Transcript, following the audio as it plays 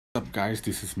What's up guys,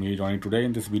 this is me Ronnie. Today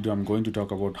in this video I'm going to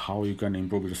talk about how you can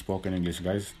improve your spoken English.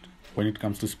 Guys, when it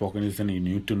comes to spoken English, then you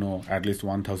need to know at least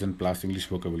 1000 plus English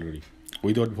vocabulary.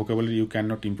 Without vocabulary you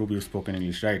cannot improve your spoken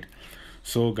English, right?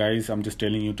 So guys, I'm just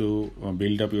telling you to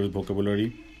build up your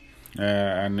vocabulary.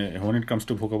 And when it comes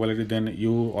to vocabulary, then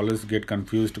you always get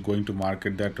confused going to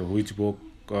market that which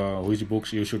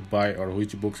books you should buy or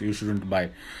which books you shouldn't buy.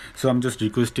 So I'm just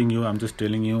requesting you, I'm just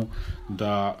telling you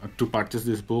to purchase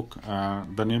this book.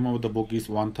 The name of the book is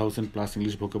 1000 plus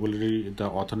English vocabulary. The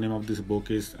author name of this book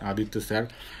is Aditya Sir.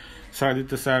 So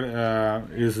Aditya Sir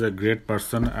is a great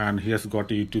person, and he has got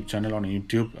a YouTube channel on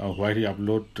YouTube where he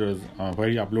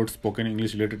uploads spoken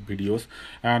English related videos.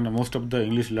 And most of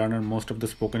the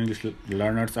spoken English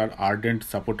learners are ardent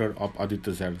supporter of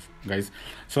Aditya Sir, guys.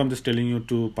 So I'm just telling you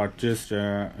to purchase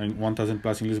 1000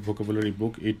 plus English vocabulary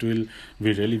book. It will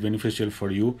be really beneficial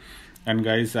for you. And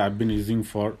guys, I have been using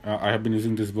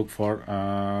this book for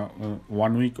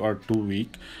 1 week or 2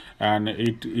 weeks, and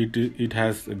it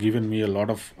has given me a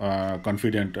lot of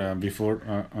confidence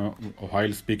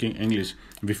while speaking English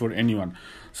before anyone.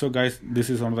 So guys,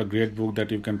 this is one of the great book that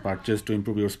you can purchase to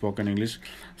improve your spoken English.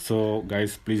 So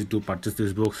guys, please do purchase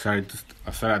this book. Sir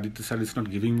Aditya Sir is not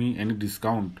giving me any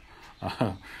discount.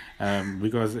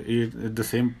 Because the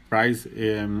same price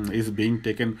is being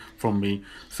taken from me.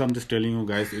 So I'm just telling you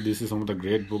guys, this is one of the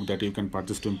great book that you can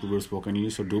purchase to improve your spoken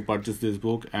English. So do purchase this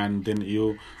book, and then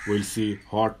you will see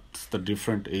what the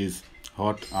difference is,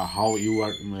 how you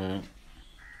are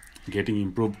getting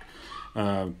improved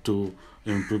to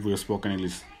improve your spoken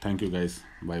English. Thank you guys.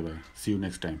 Bye bye. See you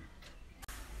next time.